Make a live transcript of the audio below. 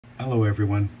Hello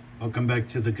everyone, welcome back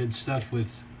to the good stuff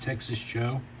with Texas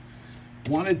Joe.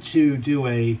 Wanted to do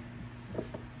a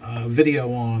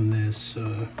video on this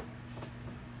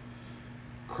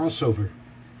crossover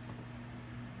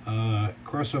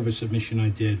submission I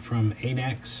did from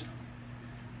ANACS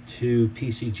to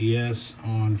PCGS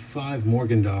on 5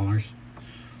 Morgan dollars.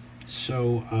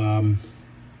 So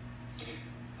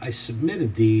I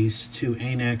submitted these to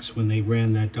ANACS when they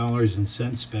ran that dollars and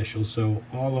cents special. So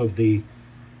all of the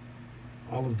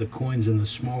coins in the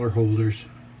smaller holders,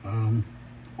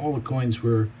 all the coins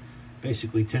were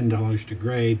basically $10 to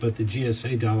grade, but the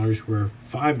GSA dollars were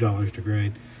 $5 to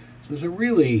grade. So it's a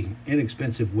really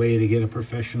inexpensive way to get a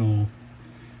professional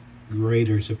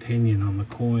grader's opinion on the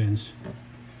coins.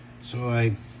 So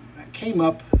I came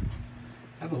up, I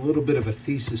have a little bit of a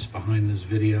thesis behind this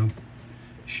video,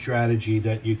 strategy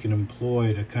that you can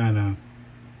employ to kind of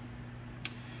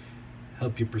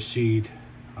help you proceed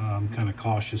kind of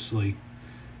cautiously.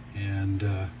 And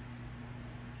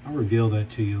I'll reveal that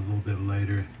to you a little bit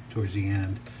later towards the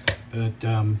end. But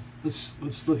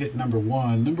let's look at number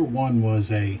one. Number one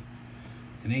was an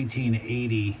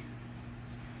 1880s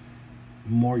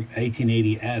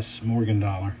Morgan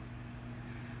dollar.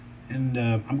 And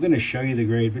I'm going to show you the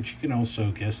grade, but you can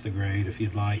also guess the grade if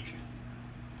you'd like.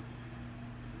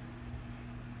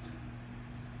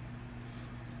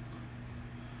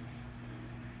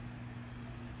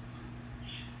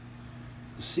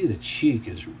 See, the cheek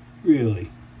is really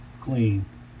clean.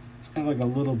 It's got like a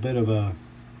little bit of a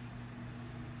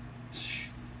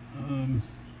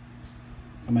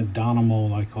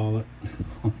Madonimal, I call it,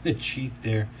 on the cheek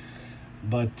there.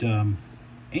 But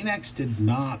ANACS did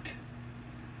not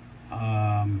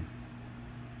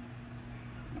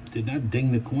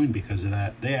ding the coin because of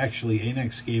that. They actually,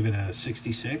 ANACS gave it a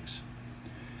 66,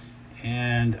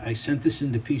 and I sent this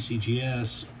into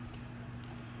PCGS.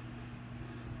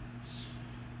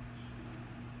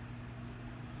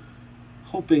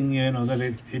 Hoping, you know, that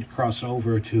it'd cross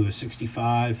over to a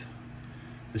 65.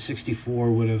 The 64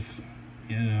 would have,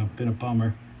 you know, been a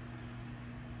bummer.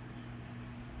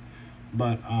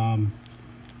 But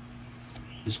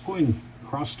this coin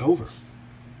crossed over.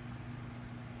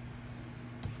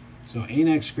 So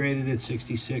ANACS graded at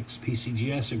 66.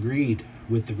 PCGS agreed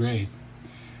with the grade.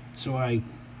 So I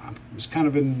was kind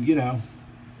of in, you know,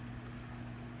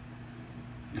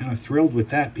 kind of thrilled with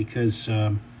that because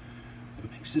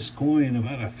it makes this coin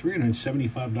about a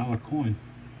 $375 coin.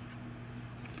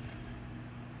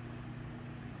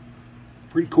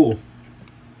 Pretty cool.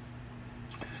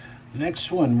 The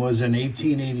next one was an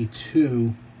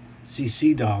 1882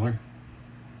 CC dollar.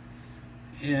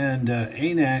 And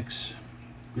ANACS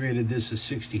graded this as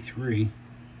 63.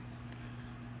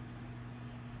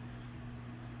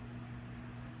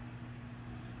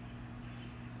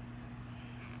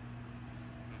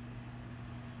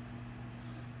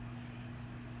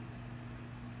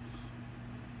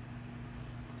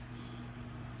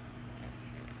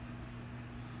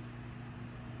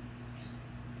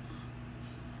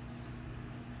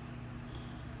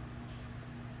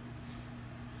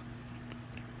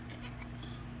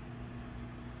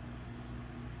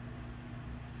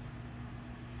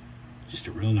 Just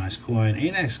a real nice coin.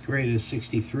 ANACS graded as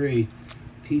 63.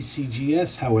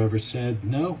 PCGS, however, said,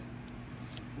 no,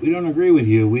 we don't agree with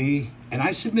you. And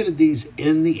I submitted these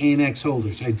in the ANACS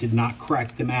holders. I did not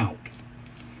crack them out.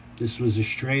 This was a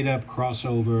straight up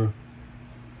crossover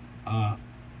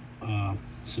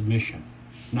submission,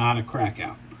 not a crack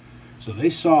out. So they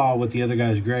saw what the other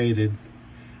guys graded,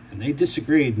 and they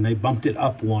disagreed, and they bumped it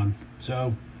up one.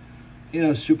 So, you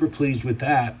know, super pleased with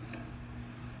that.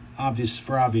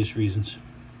 For obvious reasons.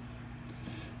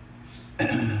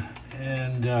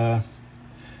 And the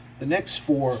next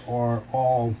four are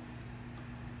all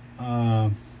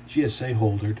GSA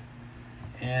holdered,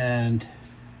 and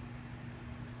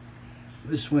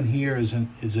this one here is an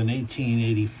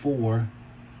 1884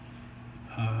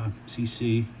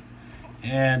 CC,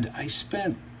 and I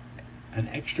spent an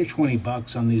extra 20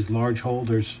 bucks on these large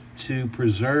holders to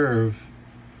preserve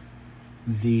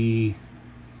the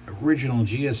original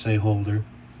GSA holder.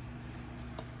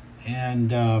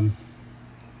 And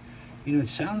you know, it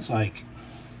sounds like,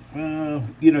 well,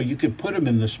 you know, you could put them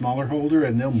in the smaller holder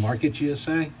and they'll mark it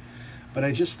GSA, but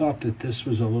I just thought that this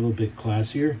was a little bit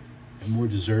classier and more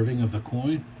deserving of the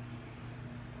coin,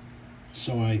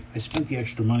 so I spent the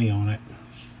extra money on it.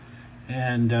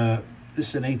 And this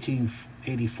is an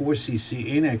 1884 CC.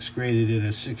 ANACS graded it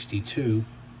as 62.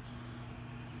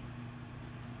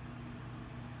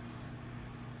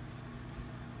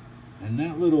 And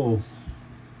that little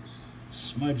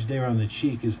smudge there on the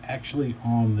cheek is actually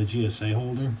on the GSA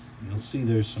holder. You'll see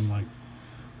there's some like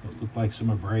It looked like some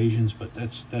abrasions, but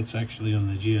that's actually on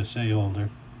the GSA holder.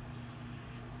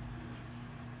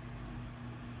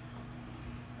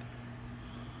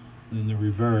 Then the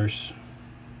reverse,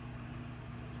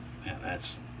 and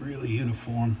that's really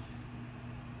uniform.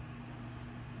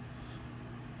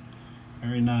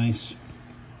 Very nice.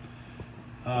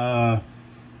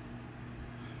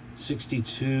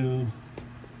 62.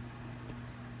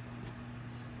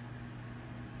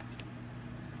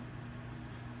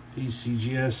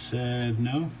 PCGS said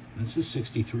no, this is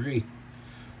 63.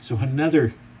 So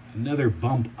another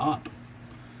bump up,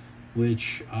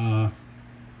 which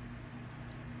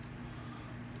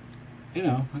you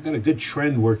know, I got a good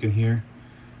trend working here.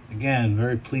 Again,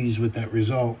 very pleased with that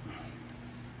result.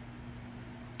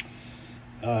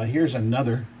 Here's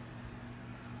another.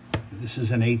 This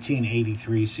is an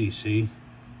 1883 cc,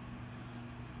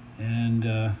 and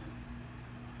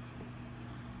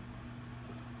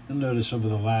you'll notice over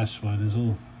the last one is a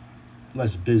little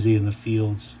less busy in the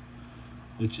fields,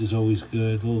 which is always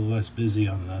good. A little less busy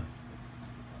on the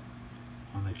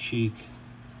cheek.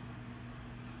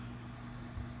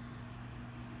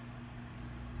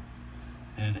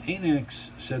 And ANACS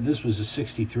said this was a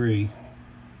 63,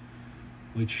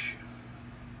 which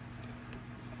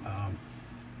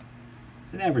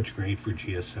is an average grade for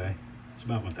GSA. It's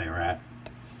about what they were at.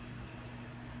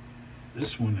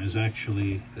 This one is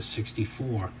actually a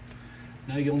 64.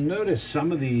 Now you'll notice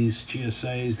some of these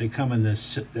GSAs, they come in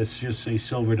this just say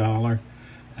silver dollar,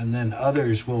 and then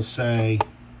others will say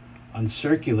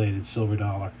uncirculated silver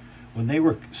dollar. When they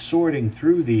were sorting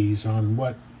through these on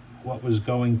what was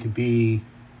going to be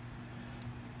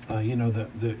you know,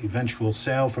 the eventual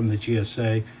sale from the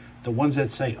GSA, the ones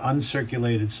that say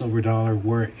uncirculated silver dollar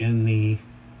were in the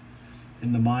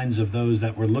minds of those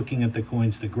that were looking at the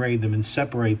coins to grade them and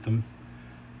separate them.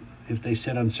 If they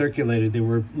said uncirculated, they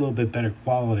were a little bit better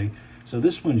quality. So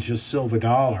this one's just silver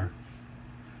dollar,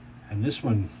 and this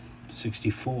one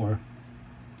 64.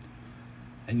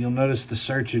 And you'll notice the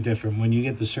certs are different. When you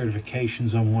get the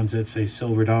certifications on ones that say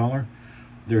silver dollar,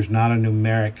 there's not a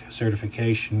numeric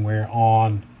certification, where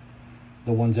on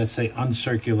the ones that say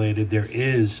uncirculated, there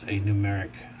is a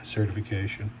numeric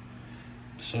certification.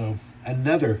 So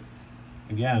another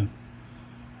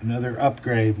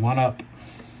upgrade, one up.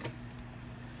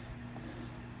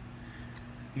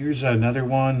 Here's another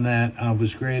one that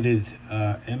was graded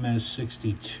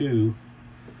MS62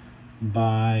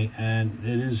 by, and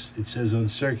it says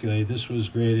uncirculated. This was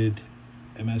graded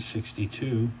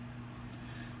MS62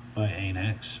 by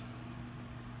ANACS.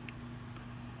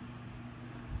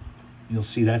 You'll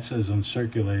see that says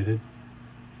uncirculated.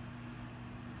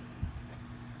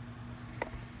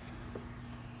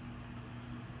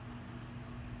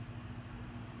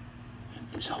 And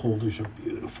these holders are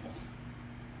beautiful.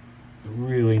 They're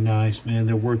really nice, man.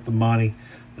 They're worth the money.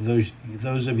 Those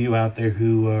of you out there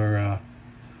who are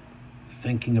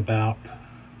thinking about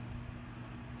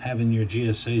having your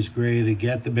GSAs graded,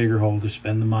 get the bigger holder,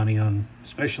 spend the money on,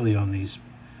 especially on these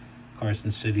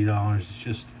Carson City dollars. It's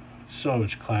just so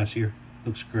much classier.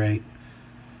 Looks great.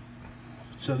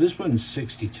 So this one's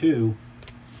 62,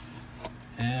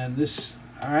 and this,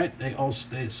 all right,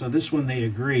 so this one they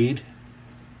agreed,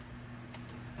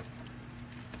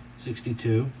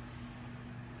 62.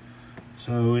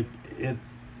 So it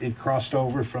crossed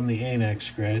over from the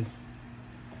ANACS grade.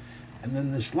 And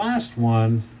then this last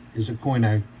one is a coin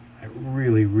I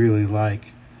really, really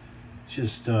like. It's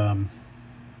just,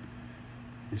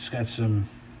 it's got some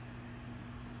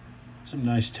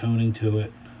nice toning to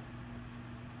it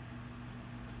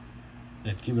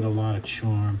that give it a lot of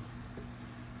charm.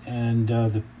 And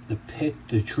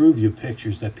the True View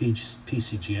pictures that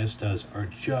PCGS does are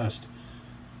just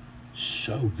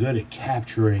so good at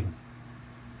capturing,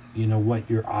 you know, what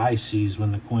your eye sees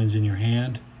when the coin's in your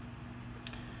hand.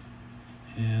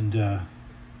 And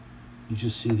you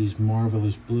just see these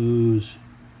marvelous blues,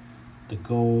 the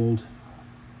gold,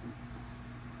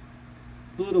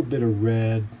 a little bit of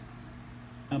red,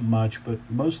 not much, but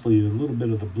mostly a little bit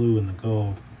of the blue and the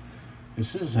gold.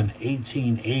 This is an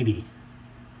 1880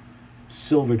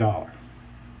 silver dollar,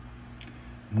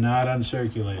 not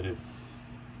uncirculated.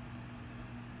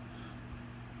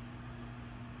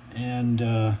 And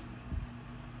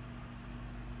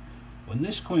when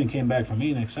this coin came back from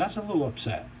ANACS, I was a little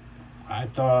upset. I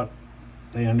thought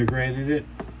they undergraded it.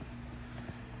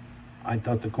 I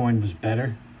thought the coin was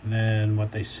better than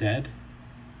what they said.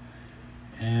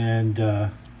 And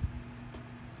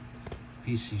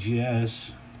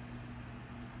PCGS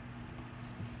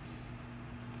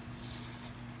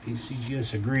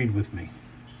agreed with me.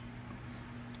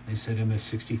 They said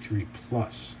MS63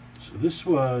 plus. So this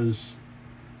was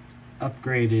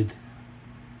upgraded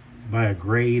by a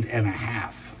grade and a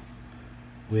half,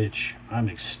 which I'm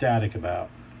ecstatic about,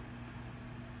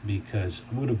 because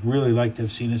I would have really liked to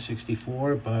have seen a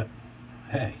 64, but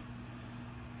hey.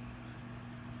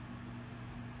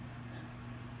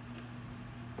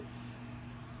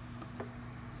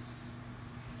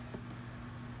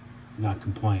 Not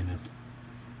complaining.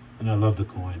 And I love the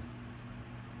coin.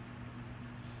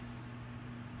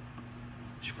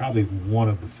 It's probably one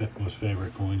of the most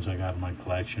favorite coins I got in my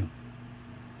collection.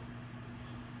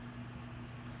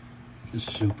 Just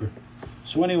super.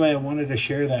 So anyway, I wanted to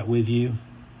share that with you.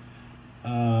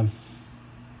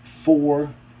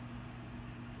 4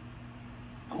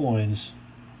 coins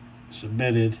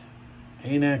submitted,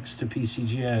 ANACS to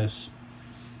PCGS,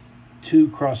 2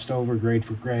 crossed over grade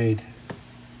for grade,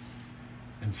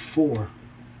 and 4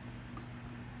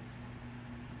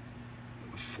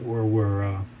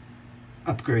 were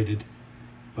upgraded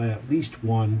by at least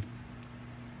one.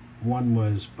 One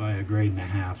was by a grade and a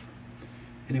half.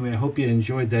 Anyway, I hope you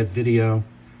enjoyed that video.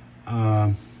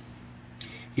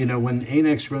 You know, when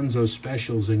ANACS runs those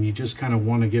specials and you just kind of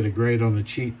want to get a grade on the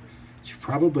cheap, it's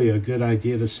probably a good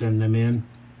idea to send them in.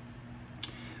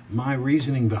 My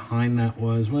reasoning behind that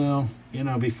was, well, you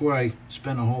know, before I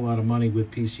spend a whole lot of money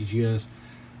with PCGS,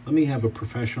 let me have a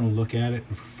professional look at it.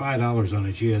 And for $5 on a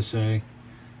GSA,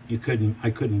 I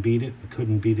couldn't beat it. I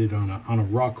couldn't beat it on a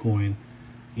raw coin,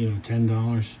 you know,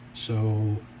 $10.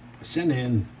 So I sent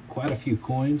in quite a few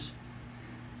coins,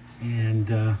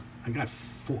 and I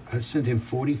sent in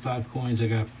 45 coins. I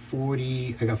got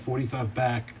 45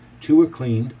 back. 2 were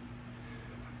cleaned,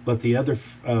 but the other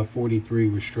 43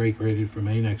 were straight graded from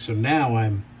ANACS. So now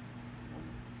I'm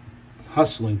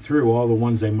hustling through all the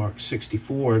ones they marked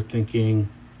 64, thinking,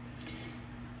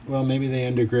 well, maybe they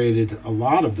undergraded a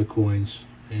lot of the coins,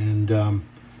 and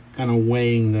kind of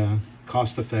weighing the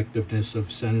cost effectiveness of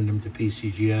sending them to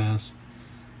PCGS,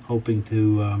 hoping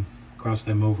to cross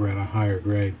them over at a higher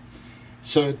grade.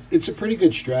 So it's a pretty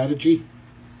good strategy.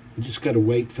 You just got to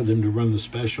wait for them to run the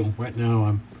special. Right now,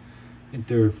 I think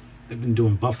they've been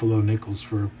doing Buffalo nickels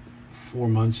for 4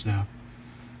 months now.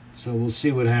 So we'll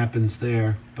see what happens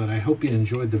there. But I hope you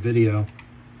enjoyed the video.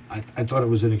 I thought it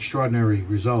was an extraordinary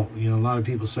result. You know, a lot of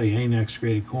people say ANACS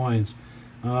graded coins,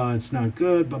 it's not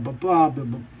good, blah, blah, blah, blah,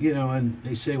 blah, you know, and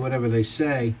they say whatever they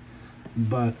say.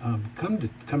 But come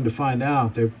to find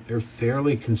out, they're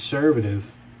fairly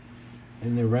conservative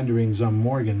in their renderings on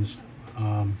Morgans,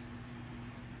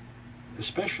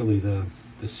 especially the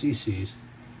CCs.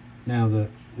 Now the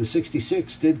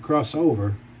 66 did cross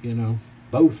over. You know,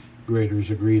 both graders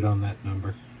agreed on that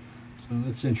number, so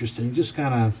that's interesting. Just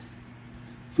kind of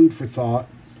food for thought,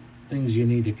 things you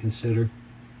need to consider.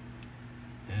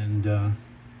 And I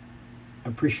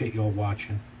appreciate you all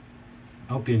watching.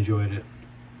 I hope you enjoyed it.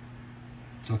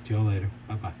 Talk to you all later.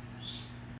 Bye-bye.